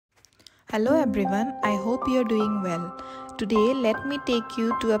Hello everyone, I hope you are doing well. Today, let me take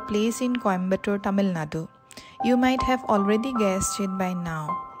you to a place in Coimbatore, Tamil Nadu. You might have already guessed it by now.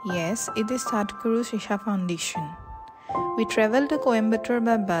 Yes, it is Sadhguru Isha Foundation. We traveled to Coimbatore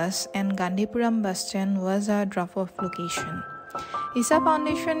by bus and Gandhipuram Bus Stand was our drop-off location. Isha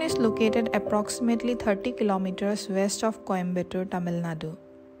Foundation is located approximately 30 kilometers west of Coimbatore, Tamil Nadu.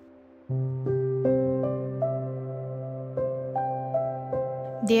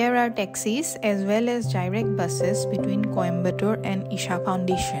 There are taxis as well as direct buses between Coimbatore and Isha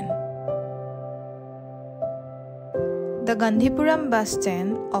Foundation. The Gandhipuram Bus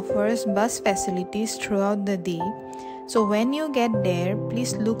Stand offers bus facilities throughout the day, so when you get there,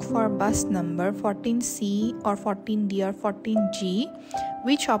 please look for bus number 14C or 14D or 14G,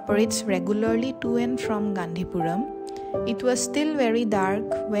 which operates regularly to and from Gandhipuram. It was still very dark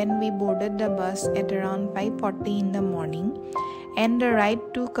when we boarded the bus at around 5:40 in the morning, and the ride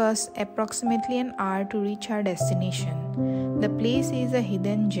took us approximately an hour to reach our destination. The place is a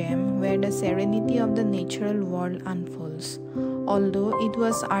hidden gem where the serenity of the natural world unfolds. Although it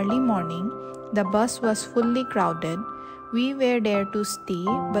was early morning, the bus was fully crowded. We were there to stay,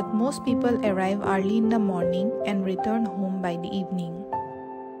 but most people arrive early in the morning and return home by the evening.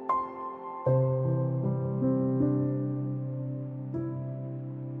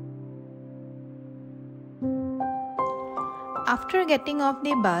 After getting off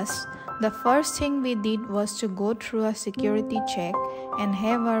the bus, the first thing we did was to go through a security check and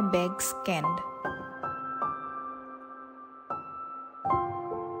have our bags scanned.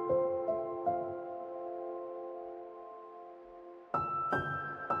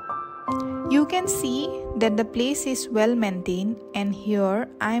 You can see that the place is well maintained, and here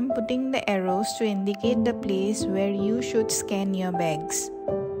I am putting the arrows to indicate the place where you should scan your bags.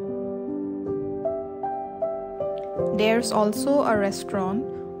 There's also a restaurant,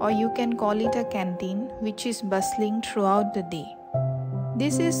 or you can call it a canteen, which is bustling throughout the day.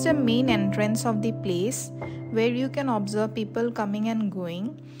 This is the main entrance of the place where you can observe people coming and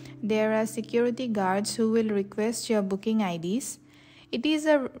going. There are security guards who will request your booking IDs. It is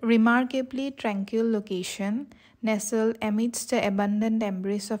a remarkably tranquil location, nestled amidst the abundant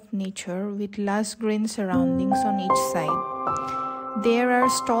embrace of nature with lush green surroundings on each side. There are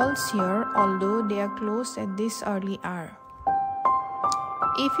stalls here, although they are closed at this early hour.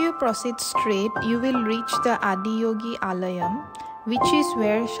 If you proceed straight, you will reach the Adiyogi Alayam, which is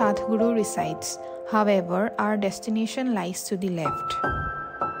where Sadhguru resides. However, our destination lies to the left.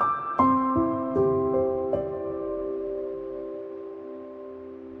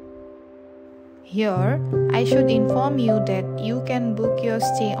 Here, I should inform you that you can book your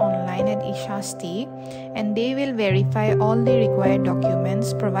stay online at Isha Stay, and they will verify all the required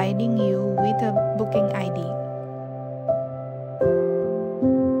documents, providing you with a booking ID.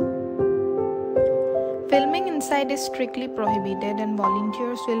 Filming inside is strictly prohibited, and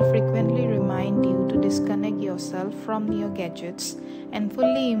volunteers will frequently remind you to disconnect yourself from your gadgets and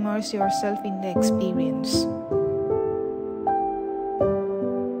fully immerse yourself in the experience.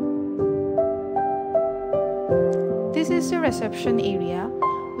 This is the reception area,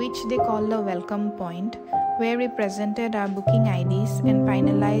 which they call the welcome point, where we presented our booking IDs and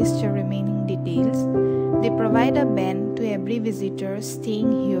finalized the remaining details. They provide a band to every visitor staying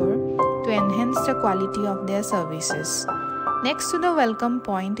here to enhance the quality of their services. Next to the welcome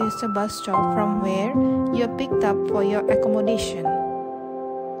point is the bus stop from where you are picked up for your accommodation.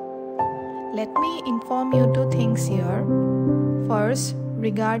 Let me inform you two things here. First,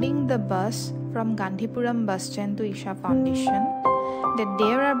 regarding the bus from Gandhipuram Bus Stand to Isha Foundation, that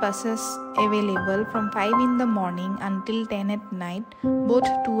there are buses available from 5 in the morning until 10 at night, both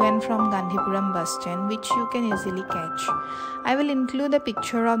to and from Gandhipuram Bus Stand, which you can easily catch. I will include a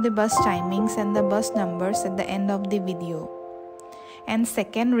picture of the bus timings and the bus numbers at the end of the video. And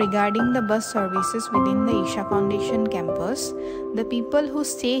second, regarding the bus services within the Isha Foundation campus, the people who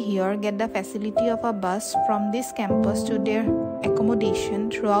stay here get the facility of a bus from this campus to their accommodation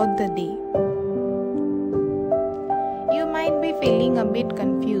throughout the day. You might be feeling a bit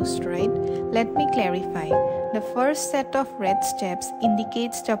confused, right? Let me clarify. The first set of red steps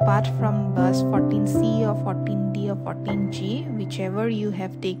indicates the path from bus 14C or 14D or 14G, whichever you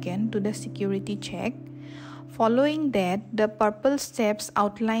have taken, to the security check. Following that, the purple steps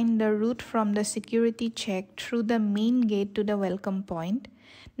outline the route from the security check through the main gate to the welcome point.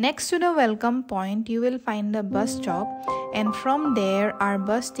 Next to the welcome point, you will find the bus stop, and from there, our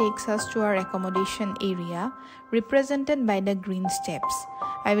bus takes us to our accommodation area, represented by the green steps.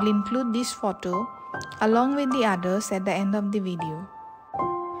 I will include this photo along with the others at the end of the video.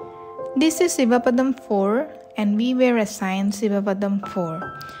 This is Sivapadam 4, and we were assigned Sivapadam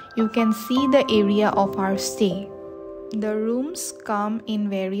 4. You can see the area of our stay. The rooms come in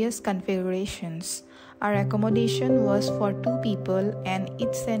various configurations. Our accommodation was for 2 people and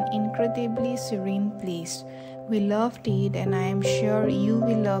it's an incredibly serene place. We loved it and I am sure you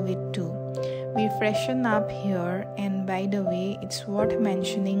will love it too. We freshen up here, and by the way, it's worth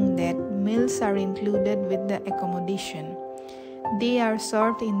mentioning that meals are included with the accommodation. They are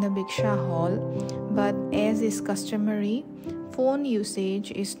served in the Bhiksha hall, but as is customary, phone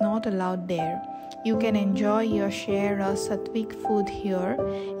usage is not allowed there. You can enjoy your share of sattvic food here,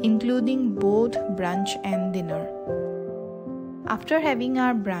 including both brunch and dinner. After having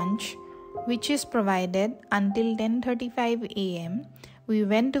our brunch, which is provided until 10:35 am, we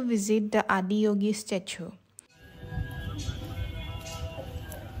went to visit the Adiyogi statue.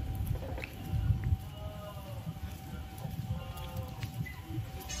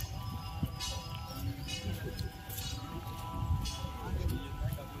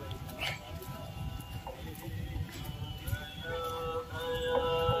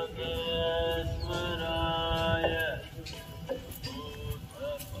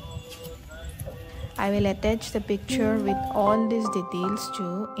 I will attach the picture with all these details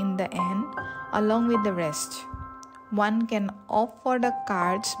too in the end, along with the rest. One can opt for the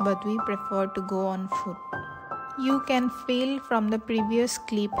cards, but we prefer to go on foot. You can feel from the previous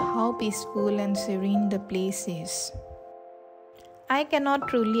clip how peaceful and serene the place is. I cannot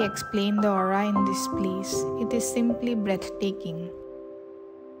truly explain the aura in this place. It is simply breathtaking.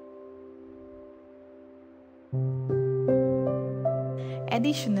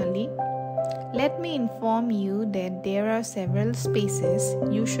 Additionally, let me inform you that there are several spaces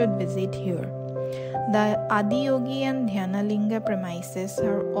you should visit here. The Adiyogi and Dhyanalinga premises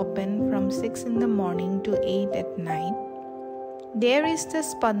are open from 6 in the morning to 8 at night. There is the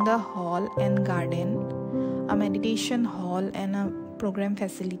Spanda Hall and Garden, a meditation hall and a program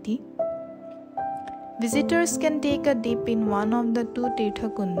facility. Visitors can take a dip in one of the 2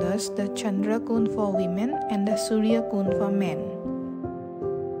 Tirtha Kundas, the Chandra Kund for women and the Surya Kund for men.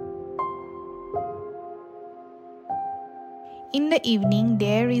 In the evening,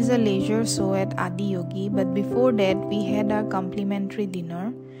 there is a leisure show at Adiyogi, but before that, we had our complimentary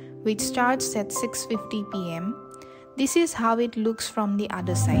dinner, which starts at 6:50 p.m. This is how it looks from the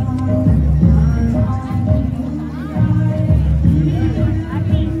other side.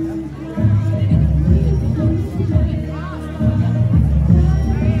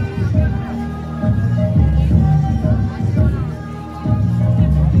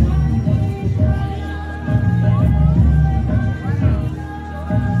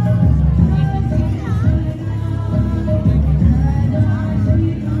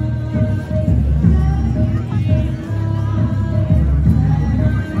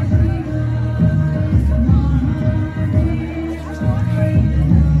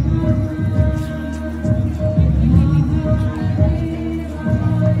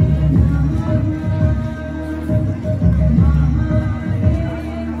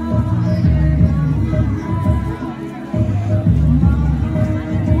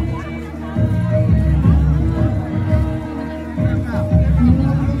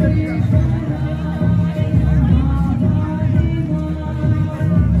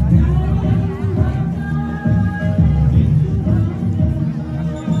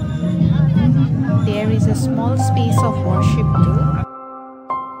 There is a small space of worship too.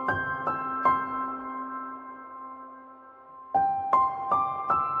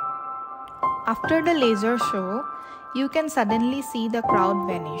 After the laser show, you can suddenly see the crowd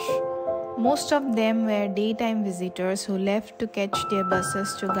vanish. Most of them were daytime visitors who left to catch their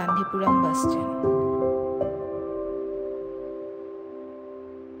buses to Gandhipuram Bus Stand.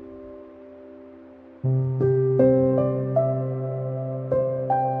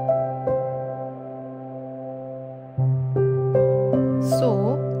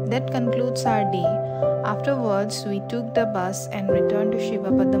 So, that concludes our day. Afterwards, we took the bus and returned to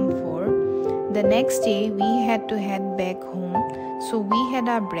Sivapadam 4. The next day, we had to head back home, so we had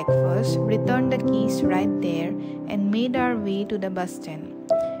our breakfast, returned the keys right there, and made our way to the bus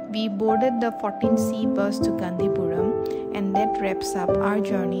stand. We boarded the 14C bus to Gandhipuram, and that wraps up our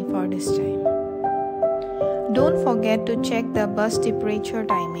journey for this time. Don't forget to check the bus departure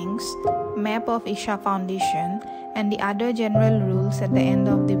timings, map of Isha Foundation, and the other general rules at the end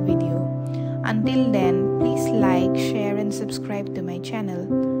of the video. Until then, please like, share and subscribe to my channel.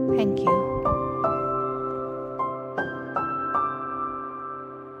 Thank you.